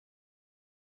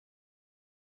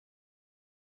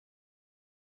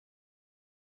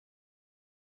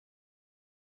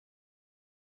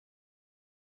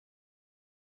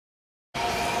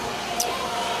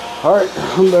Alright,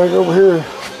 I'm back over here,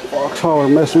 Fox Holler,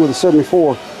 messing with the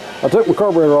 74. I took my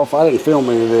carburetor off. I didn't film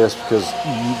any of this because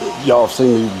y'all have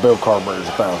seen me build carburetors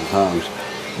 1,000 times.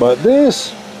 But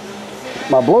this,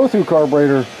 my blow-through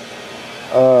carburetor,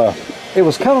 it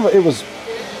was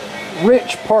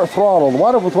rich part throttle. The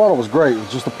wide open throttle was great. It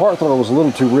was just the part throttle was a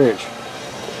little too rich.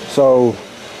 So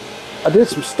I did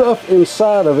some stuff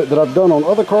inside of it that I've done on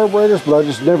other carburetors, but I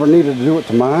just never needed to do it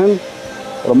to mine.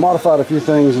 But I modified a few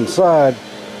things inside,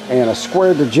 and I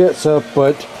squared the jets up,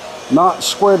 but not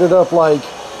squared it up like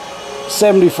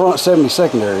 70 front, 70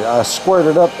 secondary. I squared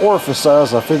it up orifice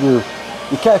size. I figure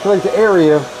you calculate the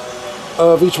area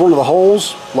of each one of the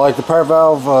holes, like the power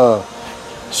valve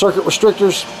circuit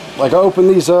restrictors. Like I open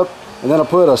these up, and then I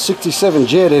put a 67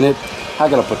 jet in it. How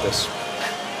can I put this?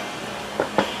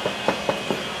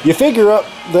 You figure up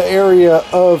the area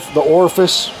of the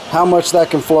orifice, how much that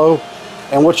can flow,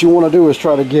 and what you want to do is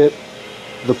try to get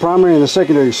the primary and the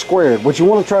secondary squared. What you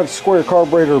want to try to square a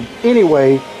carburetor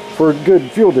anyway for good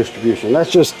fuel distribution.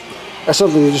 That's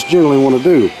something you just generally want to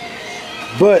do.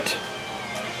 But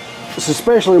it's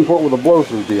especially important with a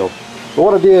blow-through deal. But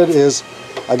what I did is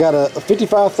I got a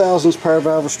 55 thousandths power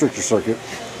valve restrictor circuit,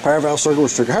 power valve circuit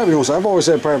restrictor, however you want to say. I've always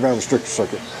said power valve restrictor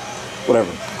circuit,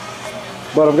 whatever.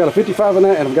 But I've got a 55 in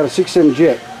that, and I've got a 67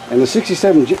 jet. And the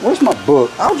 67 jet, where's my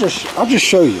book? I'll just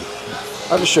show you.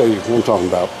 I'll just show you what I'm talking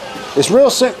about. It's real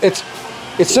simple. It's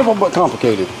simple but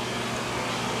complicated.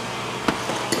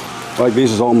 Like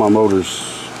these is all my motors,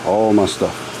 all my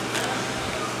stuff.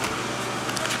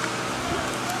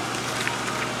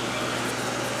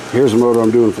 Here's the motor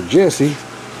I'm doing for Jesse.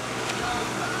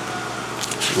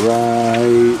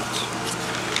 Right.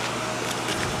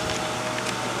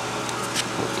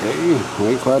 Okay, we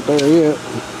ain't quite there yet.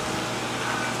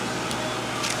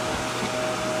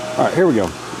 All right, here we go.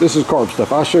 This is carb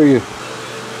stuff. I'll show you.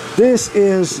 This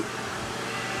is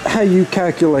how you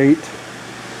calculate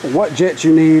what jets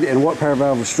you need and what power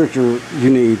valve restrictor you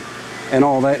need and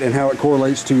all that, and how it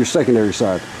correlates to your secondary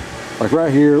side. Like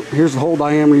right here, here's the whole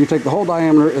diameter. You take the whole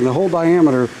diameter, and the whole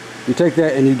diameter, you take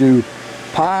that and you do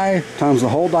pi times the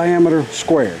whole diameter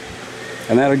squared,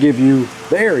 and that'll give you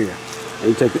the area. And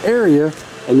you take the area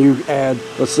and you add,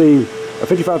 let's see, a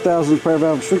 55 thousandths power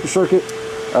valve restrictor circuit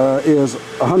is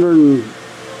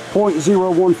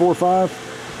 100.0145,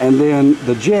 and then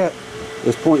the jet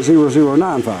is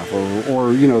 0.0095,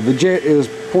 or you know, the jet is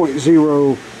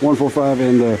 0.0145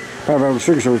 and the power valve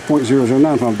restrictor circuit is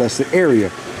 0.0095. That's the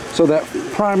area. So that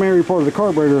primary part of the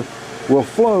carburetor will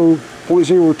flow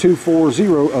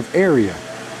 0.0240 of area.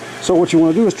 So what you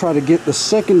want to do is try to get the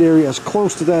secondary as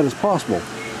close to that as possible.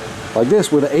 Like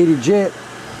this, with an 80 jet,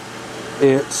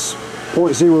 it's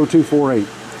 0.0248.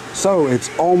 So it's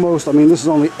almost, I mean, this is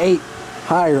only 8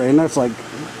 higher, and that's like,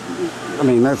 I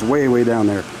mean, that's way, way down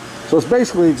there. So it's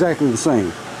basically exactly the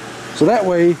same. So that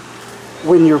way,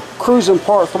 when you're cruising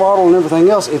part throttle and everything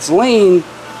else, it's lean,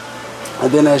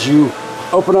 and then as you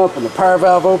open up and the power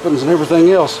valve opens and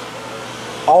everything else,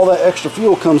 all that extra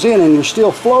fuel comes in, and you're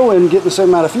still flowing, getting the same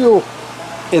amount of fuel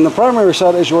in the primary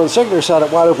side as you are the secondary side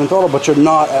at wide open throttle, but you're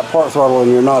not at part throttle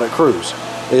and you're not at cruise.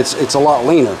 It's a lot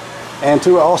leaner. And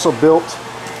two, I also built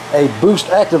a boost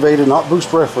activated, not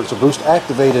boost reference, a boost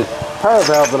activated power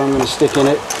valve that I'm going to stick in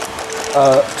it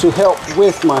to help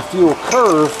with my fuel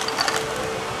curve.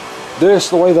 This,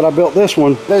 the way that I built this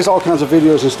one, there's all kinds of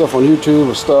videos and stuff on YouTube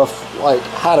of stuff like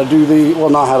how to do these, well,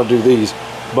 not how to do these,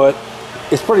 but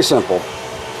it's pretty simple.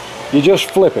 You just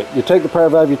flip it. You take the power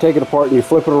valve, you take it apart, and you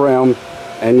flip it around,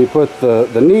 and you put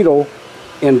the needle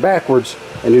in backwards,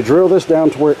 and you drill this down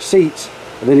to where it seats,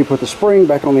 and then you put the spring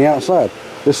back on the outside.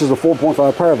 This is a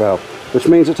 4.5 power valve, which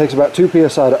means it takes about 2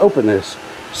 psi to open this.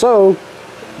 So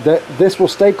that this will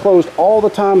stay closed all the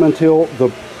time until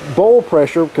the bowl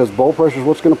pressure, because bowl pressure is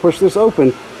what's going to push this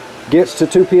open, gets to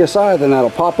 2 psi. Then that'll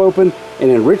pop open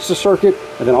and enrich the circuit,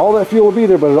 and then all that fuel will be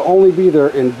there, but it'll only be there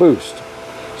in boost.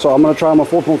 So I'm going to try my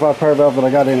 4.5 power valve that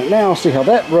I got in it now, see how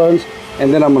that runs,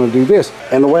 and then I'm going to do this.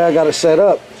 And the way I got it set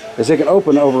up is it can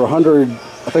open over 100,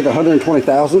 I think 120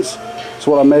 thousandths. That's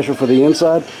what I measured for the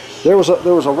inside. There was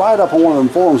a write-up on one of them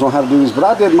forums on how to do these, but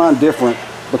I did mine different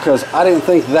because I didn't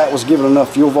think that was giving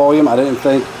enough fuel volume. I didn't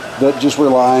think that just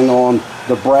relying on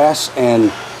the brass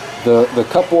and the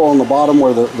couple on the bottom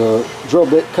where the drill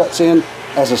bit cuts in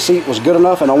as a seat was good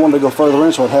enough, and I wanted to go further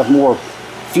in so I'd have more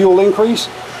fuel increase.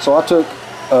 So I took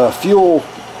fuel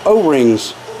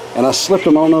O-rings and I slipped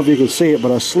them. I don't know if you can see it,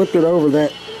 but I slipped it over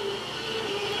that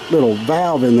little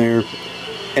valve in there,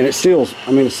 and it seals.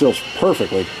 I mean, it seals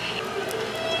perfectly.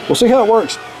 We'll see how it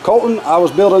works. Colton, I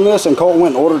was building this, and Colton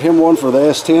went and ordered him one for the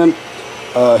S10.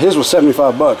 His was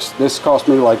 75 bucks. This cost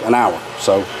me like an hour.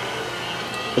 So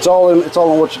It's all in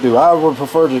what you do. I would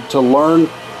prefer to learn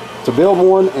to build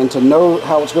one and to know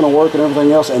how it's going to work and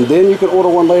everything else, and then you can order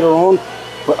one later on.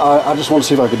 But I just want to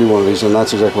see if I could do one of these, and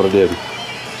that's exactly what I did.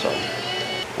 So,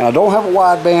 and I don't have a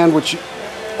wideband, which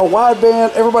a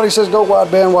wideband, everybody says go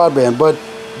wideband, but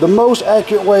the most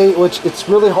accurate way, which it's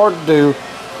really hard to do,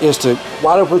 is to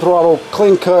wide open throttle,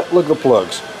 clean cut, look at the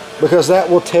plugs, because that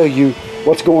will tell you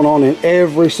what's going on in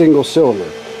every single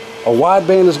cylinder. A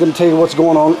wideband is going to tell you what's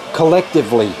going on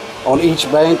collectively on each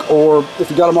bank, or if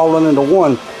you got them all running into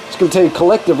one, it's going to tell you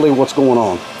collectively what's going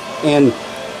on. And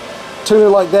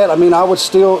tuning like that, I mean, I would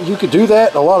still, you could do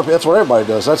that. That's what everybody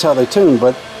does. That's how they tune.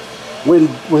 But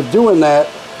with doing that,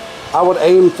 I would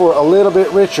aim for a little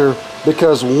bit richer,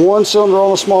 because one cylinder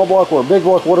on a small block or a big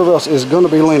block, whatever else, is going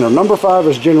to be leaner. Number 5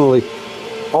 is generally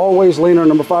always leaner.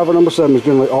 Number 5 or number 7 is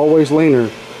generally always leaner,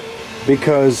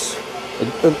 because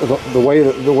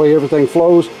the way everything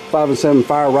flows, 5 and 7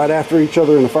 fire right after each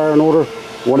other in the firing order,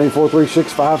 1, 8, 4, 3,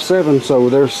 6, 5, 7. So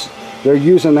they're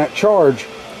using that charge,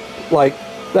 like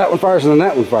that one fires and then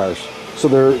that one fires. So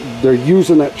they're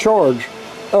using that charge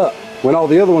up when all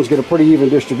the other ones get a pretty even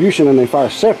distribution and they fire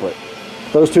separate.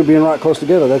 Those two being right close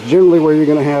together, that's generally where you're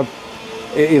going to have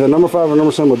either number 5 or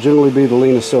number 7 will generally be the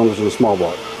leanest cylinders in a small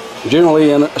block.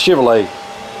 Generally in a Chevrolet,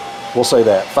 we'll say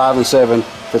that 5 and 7.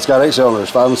 If it's got 8 cylinders,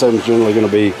 5 and 7 is generally going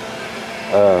to be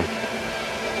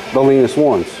the leanest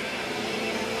ones.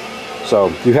 So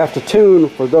you have to tune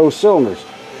for those cylinders.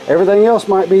 Everything else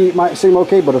might seem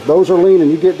okay, but if those are lean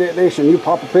and you get detonation, you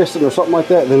pop a piston or something like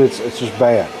that, then it's just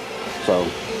bad. So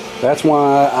that's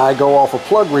why I go off of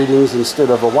plug readings instead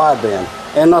of a wideband.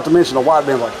 And not to mention a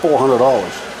wideband like $400.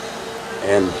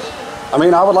 And I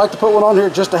mean, I would like to put one on here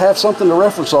just to have something to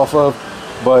reference off of,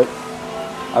 but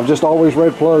I've just always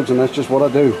read plugs, and that's just what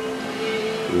I do.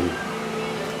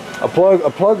 A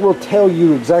plug will tell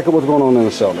you exactly what's going on in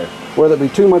the cylinder, whether it be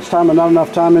too much timing, not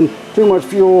enough timing, too much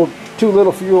fuel, too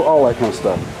little fuel, all that kind of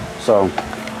stuff. So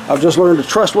I've just learned to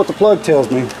trust what the plug tells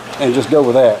me and just go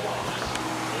with that.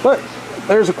 But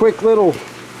there's a quick little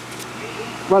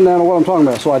rundown of what I'm talking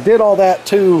about. So I did all that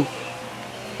to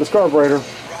this carburetor,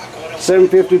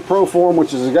 750 Proform,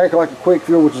 which is exactly like a quick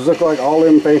fuel, which is look like all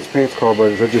them fancy pants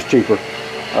carburetors. They're just cheaper.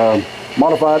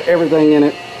 Modified everything in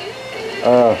it,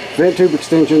 vent tube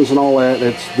extensions and all that.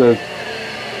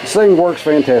 This thing works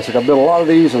fantastic. I've built a lot of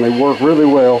these and they work really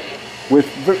well with,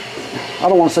 I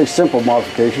don't want to say simple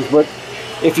modifications, but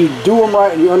if you do them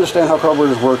right and you understand how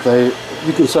carburetors work,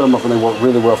 you can set them up and they work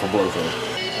really well for blow through.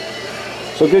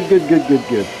 So good.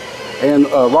 And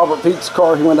Robert Pete's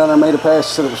car, he went down there and made a pass,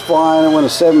 said it was flying. It went a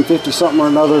 750 something or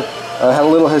another. Had a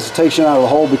little hesitation out of the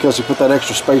hole because he put that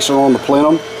extra spacer on the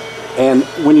plenum. And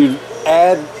when you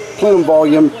add plenum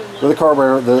volume with the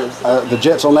carburetor, the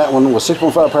jets on that one was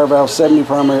 6.5 power valve, 70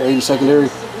 primary, 80 secondary.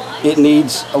 It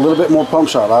needs a little bit more pump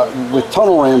shot. With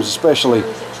tunnel rams especially,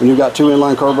 when you've got 2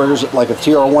 inline carburetors like a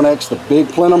TR1X, the big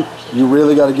plenum, you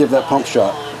really got to give that pump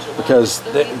shot, because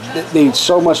it needs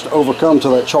so much to overcome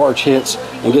till that charge hits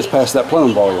and gets past that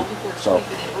plenum volume. So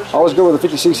I always go with a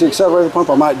 50cc accelerator pump.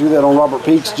 I might do that on Robert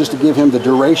Peaks just to give him the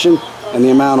duration and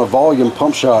the amount of volume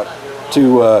pump shot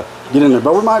to get in there.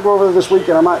 But we might go over there this week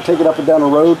and I might take it up and down the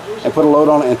road and put a load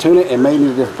on it and tune it. It may need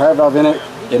a different power valve in it.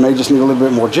 It may just need a little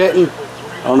bit more jetting.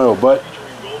 I don't know, but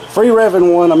free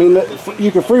revving one, I mean,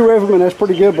 you can free rev them and that's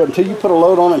pretty good, but until you put a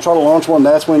load on it and try to launch one,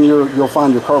 that's when you'll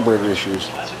find your carburetor issues.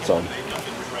 So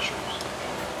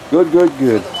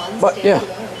good. But yeah,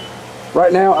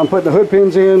 right now I'm putting the hood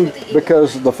pins in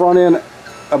because the front end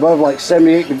above like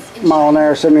 78 mile an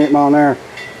hour,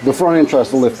 the front end tries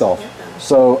to lift off.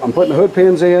 So I'm putting the hood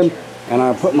pins in, and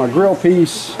I put my grill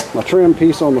piece, my trim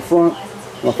piece on the front,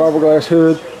 my fiberglass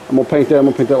hood. I'm gonna paint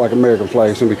that like American flag.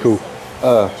 It's gonna be cool.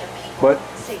 But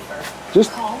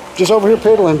just over here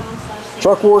pedaling.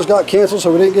 Truck Wars got canceled,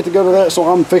 so we didn't get to go to that. So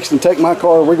I'm fixing to take my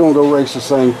car. We're gonna go race this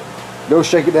thing, go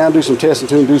shake it down, do some testing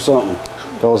to it, do something.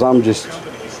 Because I'm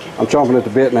chomping at the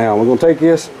bit now. We're gonna take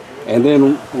this, and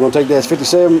then we're gonna take the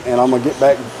S57, and I'm gonna get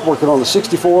back working on the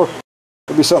 64.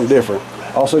 It'll be something different.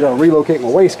 Also got to relocate my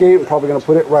wastegate. I'm probably gonna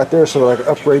put it right there so that I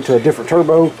can upgrade to a different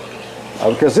turbo.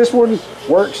 Because this one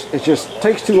works, it just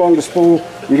takes too long to spool.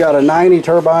 You got a 90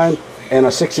 turbine and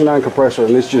a 69 compressor,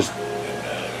 and this just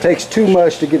takes too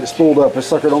much to get it spooled up. This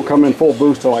sucker don't come in full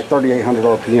boost to like 3,800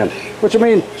 RPM, which I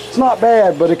mean, it's not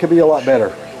bad, but it could be a lot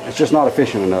better. It's just not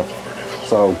efficient enough.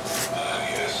 So,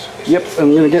 yep,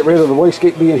 I'm gonna get rid of the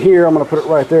wastegate being here. I'm gonna put it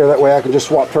right there. That way I can just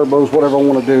swap turbos, whatever I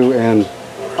want to do, and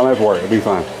I don't have to worry. It'll be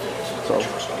fine. So,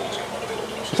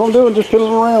 that's what I'm doing, just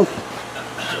piddling around.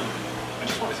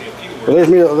 But there's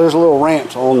a little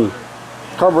rant on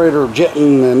carburetor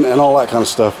jetting and all that kind of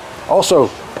stuff. Also,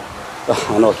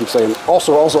 I know I keep saying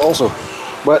also.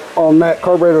 But on that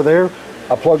carburetor there,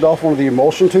 I plugged off one of the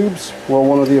emulsion tubes, where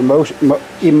one of the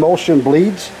emulsion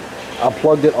bleeds. I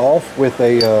plugged it off with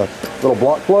a little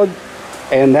block plug,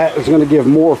 and that is going to give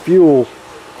more fuel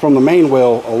from the main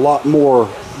well, a lot more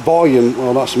volume.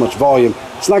 Well, not so much volume.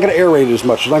 It's not going to aerate it as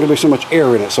much. There's not going to be so much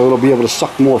air in it, so it'll be able to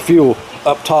suck more fuel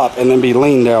up top and then be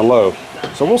lean down low.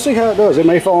 So we'll see how it does. It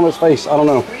may fall on its face. I don't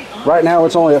know. Right now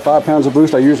it's only at 5 pounds of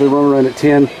boost. I usually run around at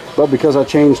 10, but because I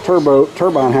changed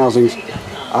turbine housings,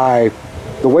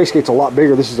 the wastegate's a lot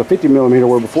bigger. This is a 50 millimeter,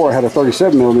 where before I had a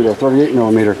 37 millimeter or 38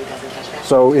 millimeter.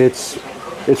 So it's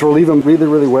relieving really,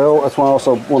 really well. That's why I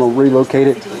also want to relocate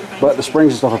it. But the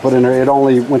springs and stuff I put in there, it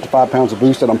only went to 5 pounds of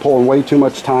boost, and I'm pulling way too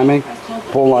much timing.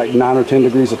 Pulling like 9 or 10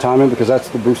 degrees of timing, because that's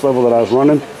the boost level that I was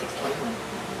running.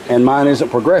 And mine isn't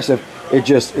progressive. It's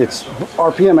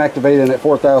RPM activated, and at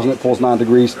 4,000 it pulls 9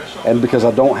 degrees. And because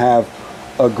I don't have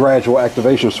a gradual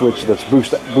activation switch that's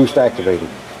boost activated.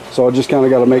 So I just kind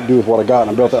of got to make do with what I got,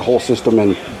 and I built that whole system,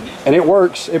 and it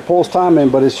works. It pulls time in,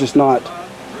 but it's just not,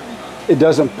 it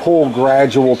doesn't pull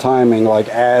gradual timing like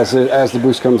as the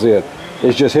boost comes in.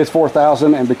 It just hits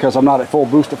 4,000, and because I'm not at full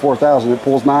boost at 4,000, it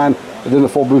pulls 9, and then the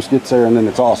full boost gets there, and then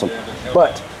it's awesome.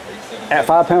 But at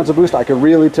 5 pounds of boost, I could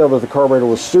really tell that the carburetor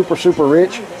was super, super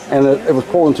rich, and that it was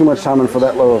pulling too much timing for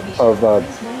that low of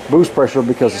boost pressure,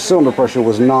 because the cylinder pressure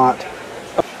was not,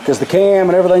 because the cam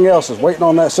and everything else is waiting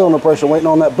on that cylinder pressure, waiting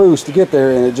on that boost to get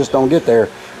there, and it just don't get there.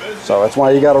 So that's why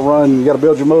you got to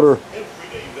build your motor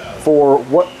for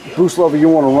what boost level you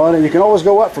want to run, and you can always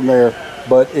go up from there,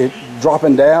 but it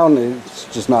dropping down, it's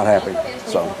just not happening.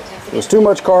 So it was too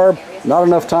much carb, not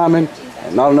enough timing,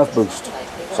 and not enough boost.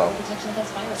 So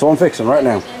that's what I'm fixing right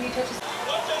now.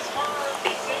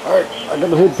 Alright, I got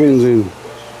the hood pins in.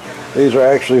 These are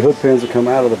actually hood pins that come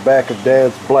out of the back of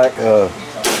Dad's black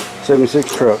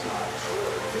 76 truck.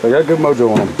 They got good mojo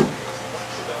on them.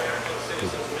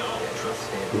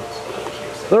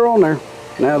 They're on there.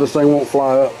 Now this thing won't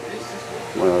fly up.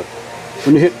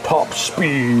 When you hit top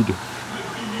speed,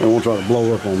 they won't try to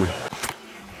blow up on me.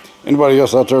 Anybody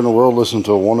else out there in the world listen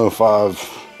to a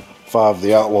 105.5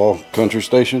 The Outlaw country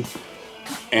station?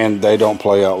 And they don't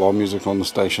play outlaw music on the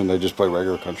station. They just play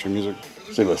regular country music.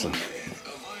 See, listen.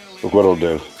 Look what it'll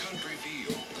do.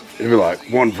 It'll be like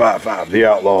 155 The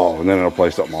Outlaw, and then it'll play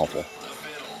something awful.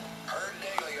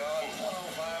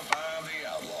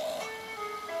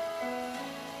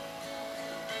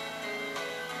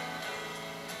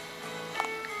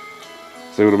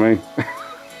 See what I mean?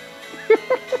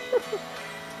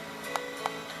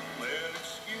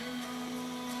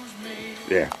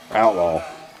 Yeah, outlaw.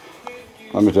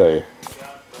 Let me tell you.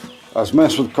 I was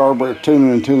messing with the carburetor,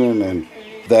 tuning, and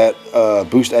that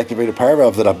boost activated power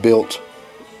valve that I built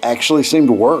actually seemed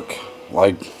to work.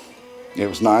 Like, it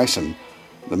was nice, and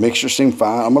the mixture seemed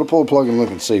fine. I'm going to pull the plug and look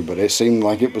and see, but it seemed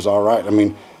like it was alright. I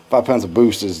mean, 5 pounds of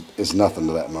boost is nothing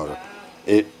to that motor.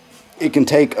 It can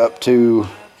take up to,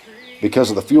 because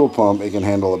of the fuel pump, it can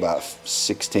handle about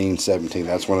 16, 17.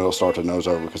 That's when it'll start to nose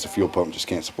over, because the fuel pump just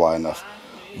can't supply enough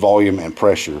volume and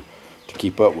pressure to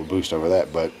keep up with boost over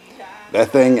that. But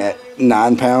that thing at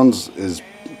 9 pounds is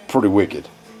pretty wicked.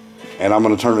 And I'm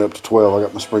going to turn it up to 12. I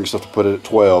got my spring stuff to put it at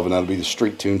 12, and that'll be the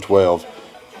Street Tune 12.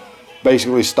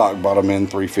 Basically stock bottom end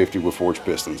 350 with forged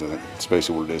pistons in it. It's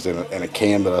basically what it is. And a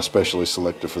cam that I specially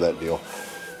selected for that deal.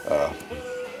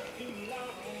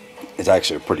 It's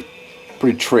actually a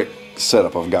pretty trick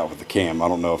setup I've got with the cam. I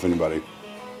don't know if anybody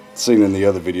seen in the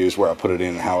other videos where I put it in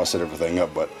and how I set everything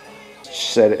up, but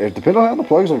set it depends on how the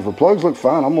plugs look. If the plugs look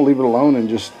fine, I'm gonna leave it alone and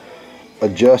just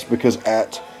adjust, because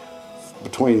at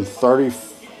between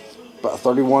about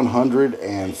 3,100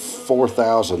 and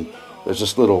 4,000, there's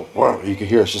this little, you can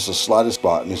hear it's just a sliding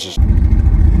spot, and it's just,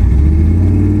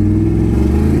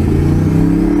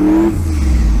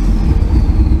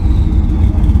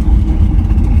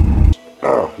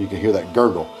 you can hear that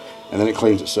gurgle, and then it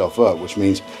cleans itself up, which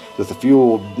means that the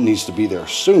fuel needs to be there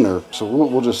sooner. So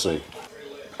we'll just see.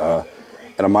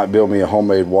 And I might build me a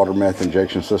homemade water meth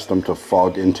injection system to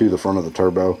fog into the front of the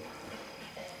turbo.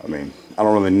 I mean, I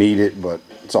don't really need it, but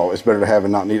it's better to have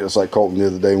and not need it. It's like Colton the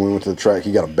other day when we went to the track.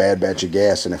 He got a bad batch of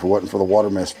gas, and if it wasn't for the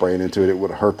water meth spraying into it, it would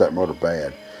have hurt that motor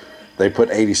bad. They put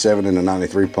 87 in the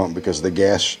 93 pump because of the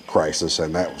gas crisis,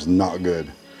 and that was not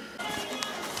good.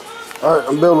 Alright,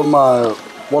 I'm building my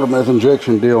water meth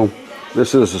injection deal.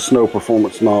 This is a Snow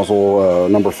Performance nozzle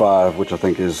number 5, which I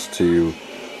think is to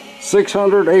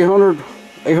 600, 800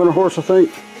 horse, I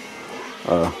think.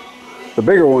 The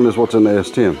bigger one is what's in the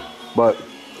S10. But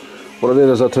what I did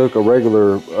is I took a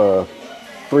regular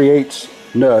 3/8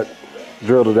 nut,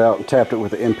 drilled it out, and tapped it with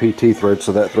the MPT thread,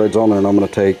 so that thread's on there. And I'm going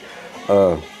to take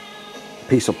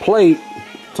piece of plate,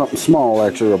 something small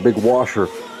actually, a big washer,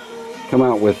 come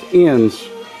out with ends,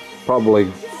 probably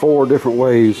 4 different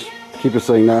ways to keep this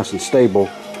thing nice and stable.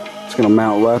 It's going to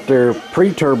mount right there,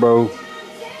 pre-turbo,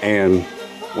 and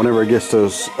whenever it gets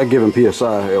to a given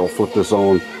PSI, it'll flip this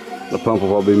on. The pump will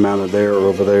probably be mounted there or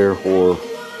over there, or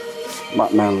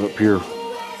might mount it up here.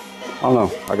 I don't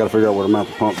know. I got to figure out where to mount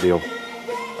the pump deal.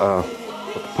 But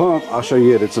the pump, I'll show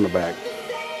you it. It's in the back.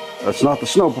 That's not the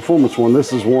Snow Performance one.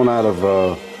 This is one out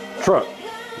of truck.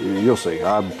 You'll see.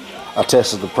 I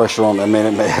tested the pressure on that,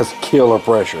 man. It has killer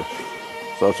pressure.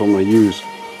 So that's what I'm going to use.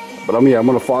 But yeah, I'm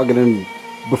going to fog it in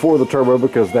before the turbo,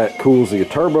 because that cools the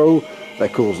turbo,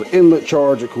 that cools the inlet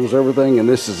charge, it cools everything. And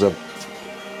this is a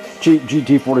cheap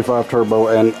GT45 turbo.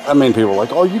 And I mean, people are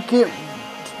like, oh, you can't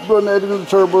run that into the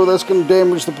turbo, that's going to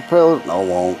damage the propeller. No, it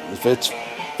won't. If it's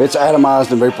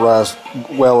atomized and vaporized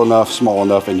well enough, small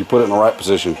enough, and you put it in the right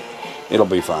position, it'll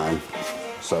be fine.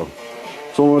 So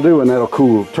what I'm going to do, and that'll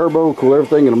cool turbo, cool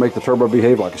everything. It'll make the turbo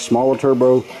behave like a smaller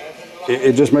turbo.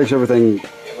 It just makes everything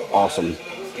awesome.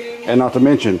 And not to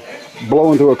mention,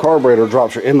 blowing through a carburetor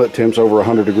drops your inlet temps over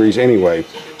 100 degrees anyway.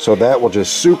 So that will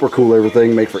just super cool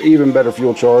everything, make for even better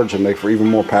fuel charge, and make for even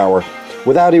more power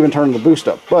without even turning the boost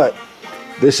up. But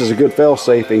this is a good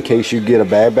fail-safe in case you get a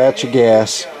bad batch of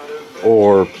gas,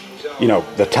 or you know,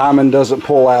 the timing doesn't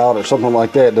pull out or something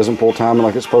like that, doesn't pull timing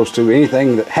like it's supposed to.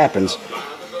 Anything that happens,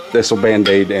 this will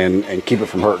band-aid and keep it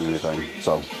from hurting anything.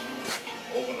 So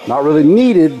not really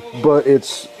needed, but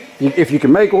it's, if you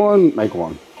can make one, make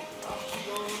one.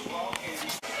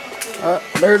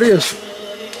 There it is,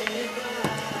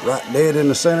 right dead in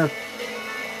the center.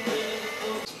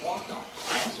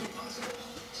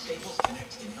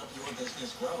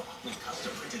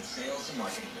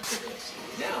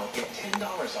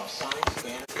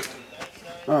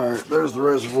 Alright, there's the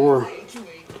reservoir,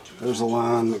 there's the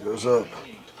line that goes up,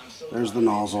 there's the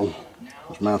nozzle,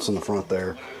 which mounts in the front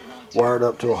there, wired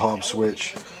up to a Hobbs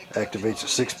switch, activates at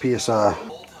 6 PSI,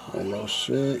 almost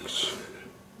 6.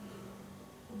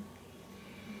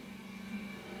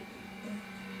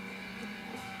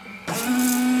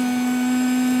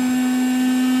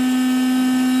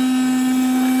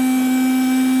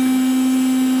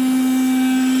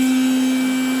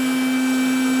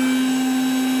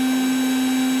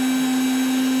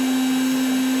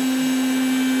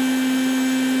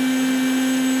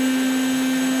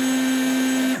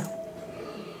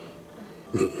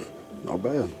 Not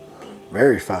bad.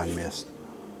 Very fine mist.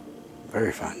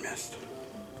 Very fine mist.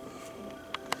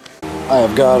 I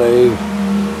have got a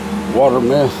water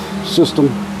meth system.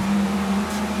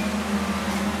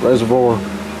 Reservoir.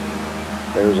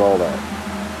 There's all that.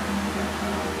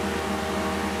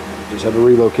 Just had to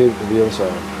relocate it to the other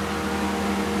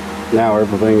side. Now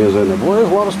everything is in there. Boy, there's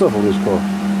a lot of stuff on this car.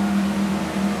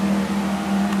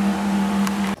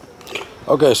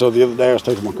 Okay, so the other day I was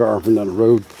taking my car up and down the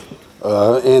road.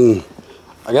 And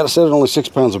I got to set it only 6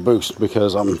 pounds of boost,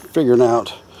 because I'm figuring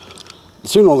out the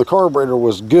tune on the carburetor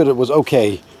was good, it was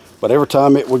okay, but every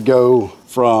time it would go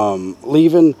from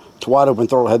leaving to wide open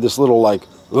throttle, it had this little like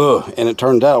ugh, and it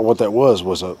turned out what that was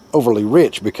overly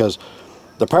rich, because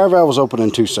the power valve was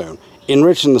opening too soon,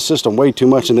 enriching the system way too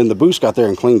much, and then the boost got there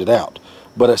and cleaned it out.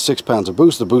 But at 6 pounds of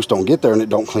boost, the boost don't get there and it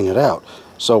don't clean it out.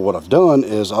 So what I've done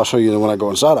is, I'll show you when I go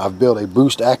inside, I've built a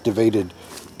boost activated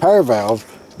power valve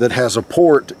that has a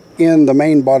port in the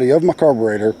main body of my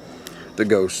carburetor that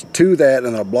goes to that,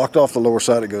 and then I blocked off the lower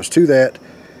side, it goes to that,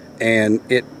 and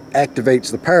it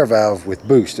activates the power valve with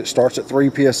boost. It starts at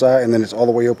 3 PSI and then it's all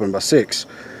the way open by 6.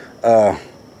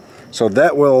 So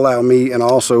that will allow me, and I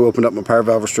also opened up my power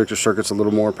valve restrictor circuits a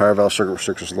little more, power valve circuit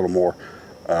restrictors a little more.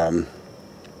 I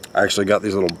actually got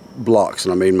these little blocks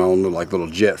and I made my own little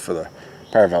jet for the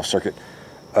power valve circuit.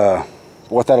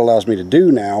 What that allows me to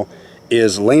do now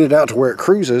is lean it out to where it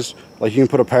cruises. Like, you can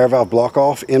put a power valve block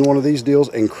off in one of these deals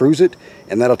and cruise it,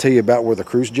 and that'll tell you about where the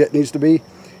cruise jet needs to be,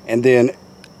 and then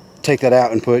take that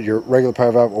out and put your regular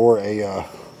power valve or a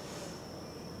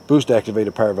boost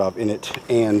activated power valve in it,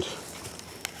 and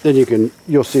then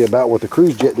you'll see about what the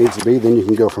cruise jet needs to be. Then you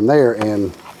can go from there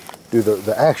and do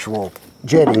the actual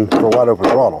jetting for wide open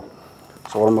throttle.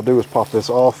 So what I'm gonna do is pop this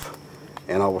off,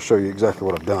 and I will show you exactly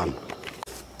what I've done.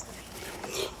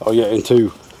 Oh yeah, and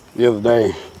two, the other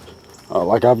day,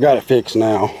 like I've got it fixed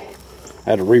now. I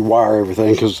had to rewire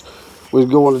everything because we was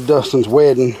going to Dustin's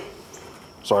wedding.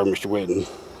 Sorry, Mr. Wedding.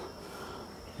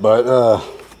 But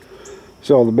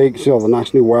see all the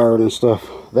nice new wiring and stuff.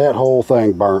 That whole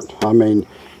thing burnt. I mean,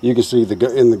 you can see in the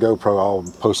GoPro.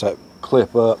 I'll post that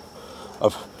clip up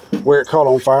of where it caught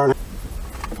on fire.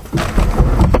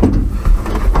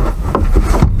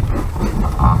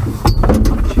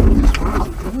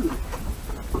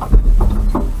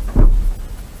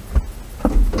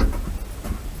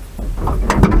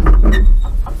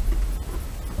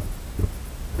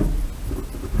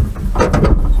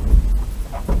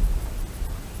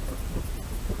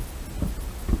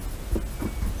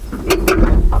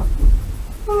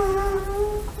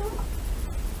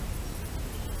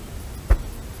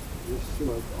 Just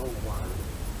smoke all the wire.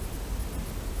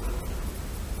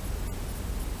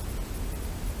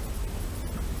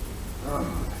 Oh,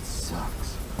 that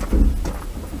sucks.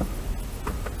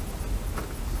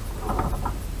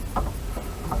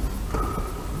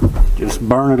 Just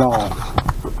burn it all.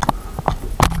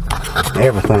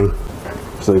 Everything.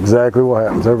 That's exactly what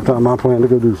happens every time I plan to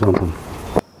go do something.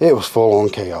 It was full on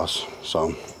chaos.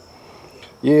 So,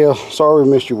 yeah, sorry we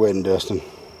missed your wedding, Dustin.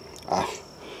 I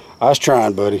was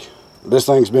trying, buddy. This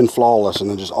thing's been flawless,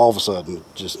 and then just all of a sudden,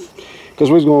 just because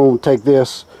we was going to take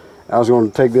this, I was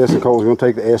going to take this, and Cole was going to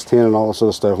take the S10 and all this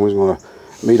other stuff, and we was going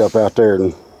to meet up out there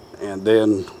and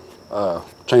then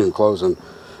change some clothes and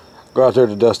go out there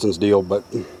to Dustin's deal. But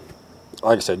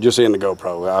like I said, just seeing the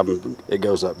GoPro, it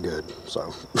goes up good.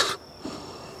 So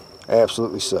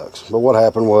absolutely sucks. But what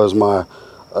happened was my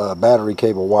battery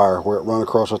cable wire, where it run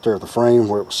across right there at the frame,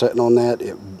 where it was sitting on that,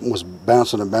 it was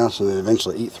bouncing and bouncing and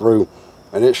eventually eat through,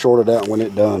 and it shorted out. When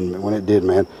it did,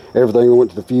 man, everything that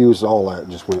went to the fuse, all that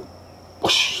just went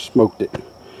whoosh, smoked it.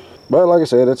 But like I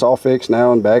said, it's all fixed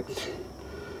now and back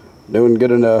doing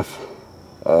good enough.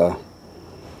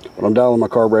 But I'm dialing my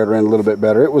carburetor in a little bit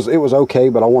better. It was okay,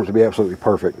 but I want it to be absolutely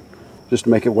perfect, just to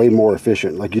make it way more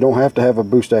efficient. Like, you don't have to have a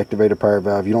boost activated power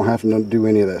valve. You don't have to do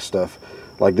any of that stuff.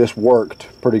 Like, this worked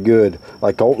pretty good.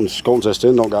 Like Colton's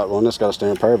S10 don't got one. It's got a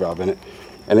standard power valve in it,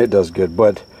 and it does good.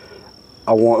 But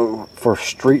I want, for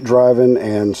street driving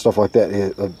and stuff like that,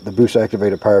 the boost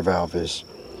activated power valve it's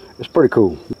pretty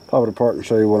cool. Pop it apart and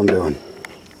show you what I'm doing.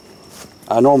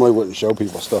 I normally wouldn't show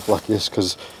people stuff like this,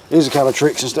 because these are the kind of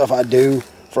tricks and stuff I do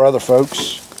for other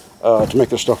folks to make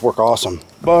their stuff work awesome.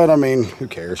 But I mean, who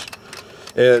cares?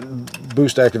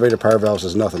 Boost activated power valves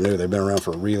is nothing new. They've been around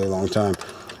for a really long time.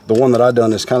 The one that I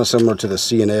done is kind of similar to the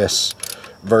CNS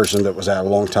version that was out a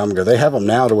long time ago. They have them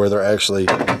now to where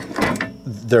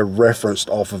they're referenced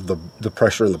off of the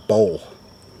pressure in the bowl.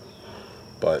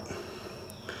 But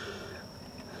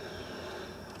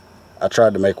I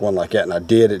tried to make one like that, and I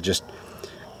did.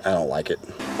 I don't like it.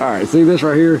 All right, see this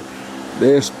right here?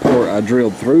 This port, I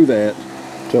drilled through that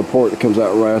to a port that comes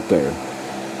out right there.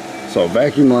 So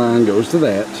vacuum line goes to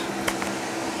that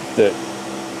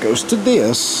goes to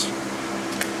this,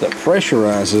 that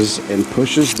pressurizes and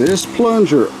pushes this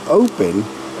plunger open,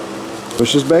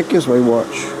 pushes back this way,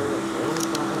 watch.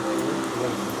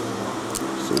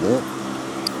 See that?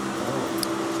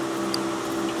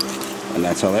 And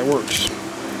that's how that works.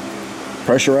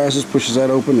 Pressurizes, pushes that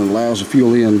open, and allows the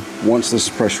fuel in once this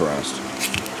is pressurized.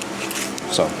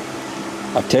 So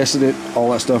I've tested it.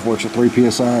 All that stuff works at 3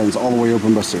 psi and it's all the way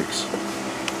open by 6.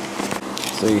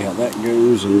 See how that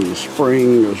goes, and the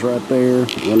spring goes right there,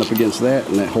 run up against that,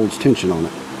 and that holds tension on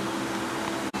it.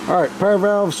 All right, power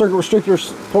valve, circuit restrictor,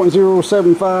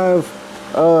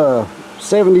 0.075,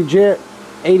 70 jet,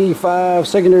 85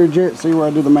 secondary jet. See where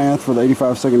I do the math for the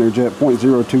 85 secondary jet,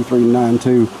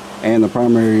 0.02392, and the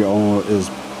primary is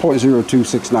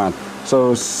 0.0269.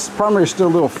 So primary is still a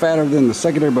little fatter than the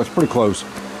secondary, but it's pretty close.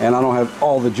 And I don't have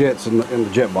all the jets in the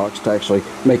jet box to actually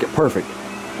make it perfect.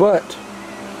 But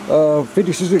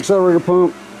 50cc accelerator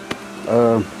pump,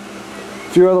 a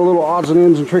few other little odds and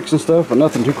ends and tricks and stuff, but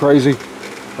nothing too crazy.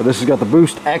 This has got the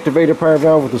boost activated power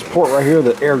valve with this port right here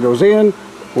that air goes in.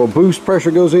 Well, boost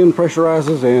pressure goes in,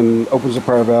 pressurizes, and opens the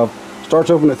power valve. Starts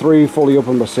open at 3, fully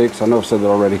open by 6. I know I've said that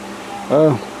already.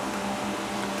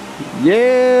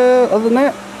 Yeah, other than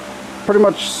that, pretty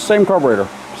much same carburetor,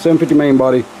 750 main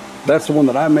body. That's the one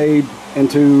that I made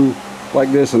into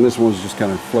like this, and this one's just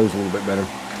kind of flows a little bit better.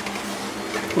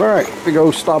 All right, we go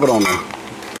stop it on there.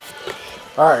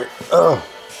 All right,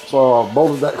 so I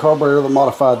bolted that carburetor, the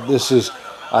modified.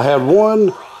 I had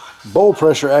one bowl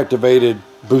pressure activated,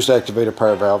 boost activated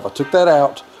power valve. I took that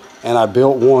out, and I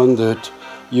built one that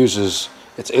it's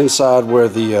inside where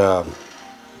the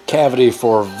cavity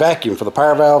for vacuum, for the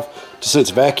power valve to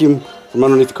sense vacuum from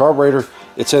underneath the carburetor.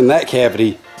 It's in that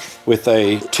cavity with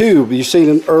a tube. You've seen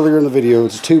it earlier in the video.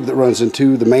 It's a tube that runs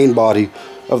into the main body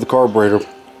of the carburetor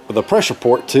with a pressure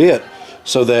port to it,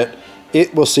 so that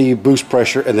it will see boost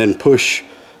pressure and then push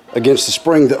against the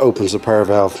spring that opens the power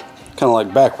valve, kind of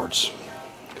like backwards.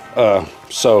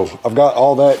 So I've got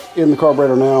all that in the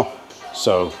carburetor now,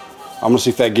 so I'm gonna see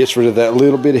if that gets rid of that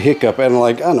little bit of hiccup. And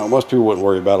like, I know most people wouldn't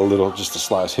worry about just a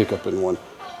slight hiccup in one,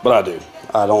 but I do.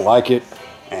 I don't like it,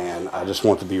 and I just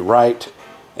want it to be right.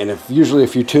 And usually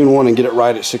if you tune one and get it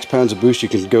right at 6 pounds of boost, you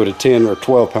can go to 10 or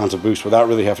 12 pounds of boost without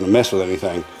really having to mess with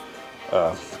anything.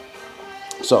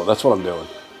 So that's what I'm doing.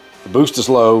 The boost is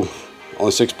low,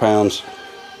 only 6 pounds,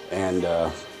 and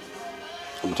I'm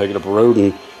gonna take it up a road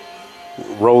and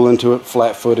roll into it,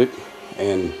 flat foot it,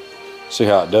 and see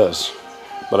how it does.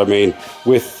 But I mean,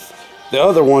 with the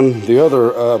other one, the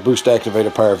other boost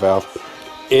activated power valve,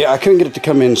 I couldn't get it to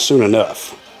come in soon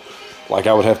enough. Like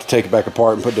I would have to take it back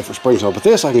apart and put different springs on. But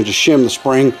this, I can just shim the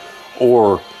spring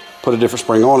or put a different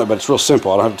spring on it, but it's real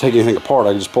simple. I don't have to take anything apart.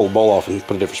 I can just pull the bowl off and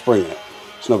put a different spring in it.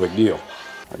 It's no big deal.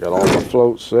 I got all my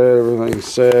floats set, everything's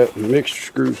set, mixture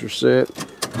screws are set.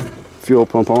 Fuel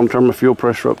pump on, turn my fuel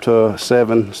pressure up to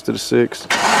 7 instead of 6.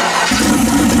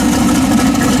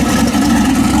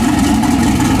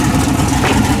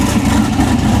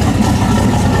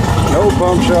 No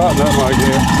pump shot, nothing like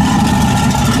that.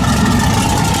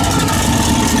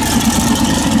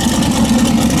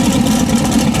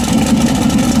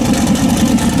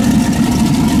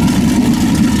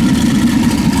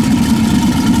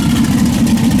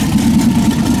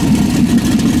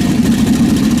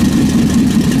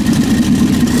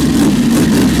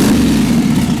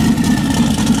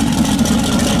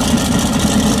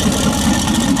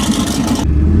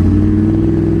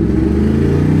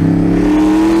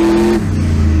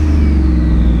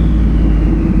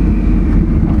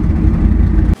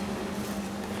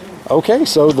 Okay,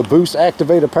 so the boost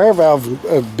activated power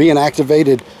valve being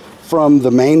activated from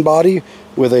the main body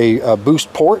with a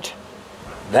boost port,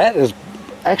 that is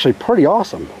actually pretty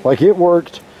awesome. Like it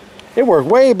worked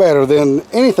way better than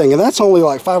anything, and that's only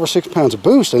like 5 or 6 pounds of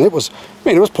boost, and it was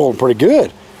pulling pretty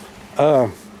good.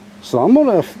 So I'm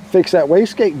gonna fix that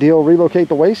wastegate deal, relocate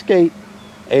the wastegate,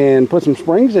 and put some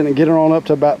springs in it and get it on up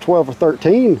to about 12 or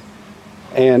 13.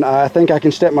 And I think I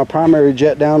can step my primary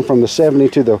jet down from the 70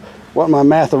 to the, what my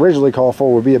math originally called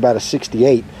for would be about a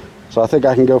 68. So I think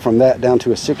I can go from that down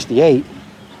to a 68,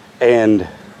 and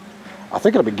I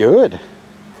think it'll be good.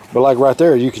 But like right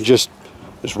there, you can just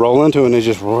roll into it and it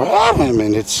just, I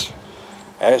mean, it's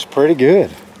pretty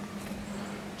good.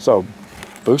 So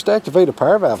boost activated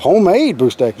power valve, homemade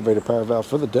boost activated power valve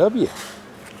for the W,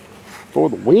 for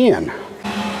the win.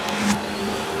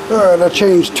 All right, I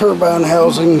changed turbine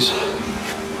housings.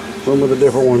 Went with a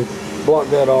different one. Block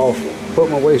that off. Put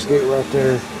my wastegate right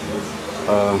there.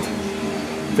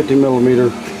 50 millimeter.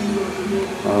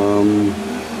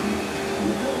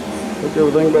 Hook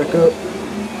everything back up.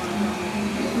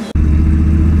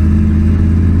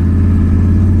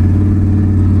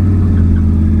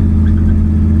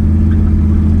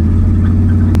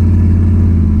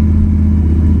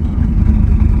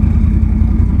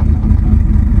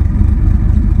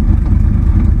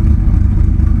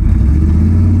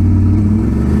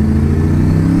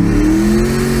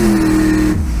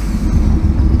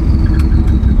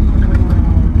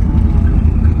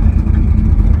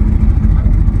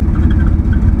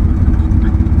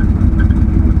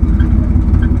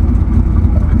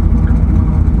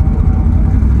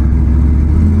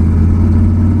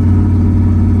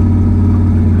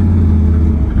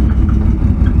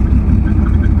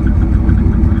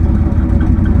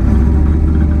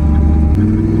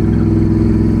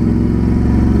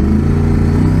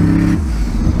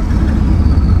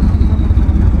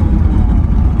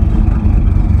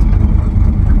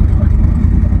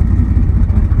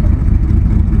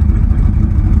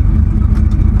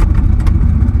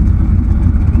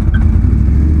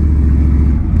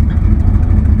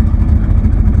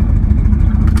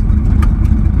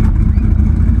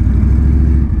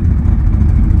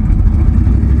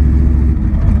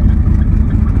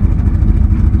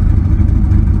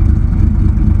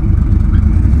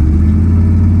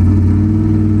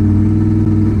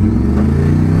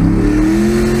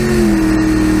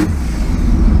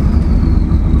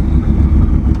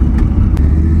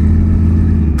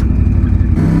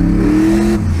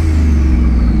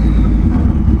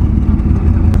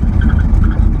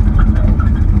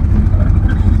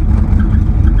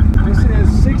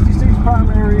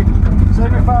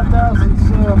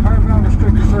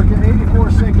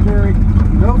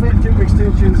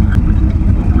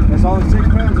 That's all at 6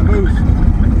 pounds of boost.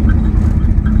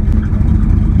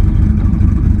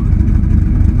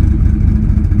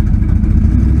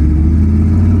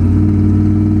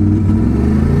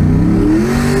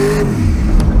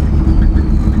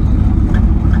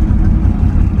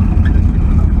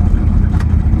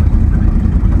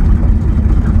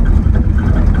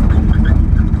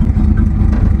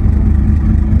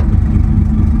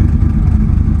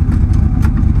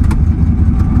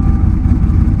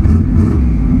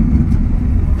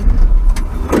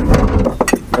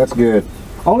 That's good.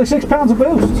 Only 6 pounds of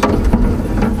boost.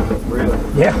 Really?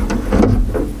 Yeah.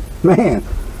 Man.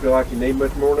 Feel like you need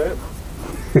much more than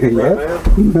that?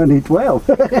 Yeah. I need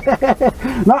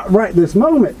 12. Not right this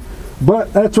moment,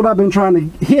 but that's what I've been trying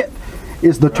to hit,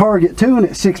 is the target tune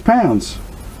at 6 pounds.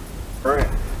 Right.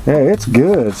 Yeah, it's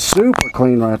good. Super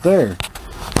clean right there.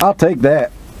 I'll take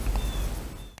that.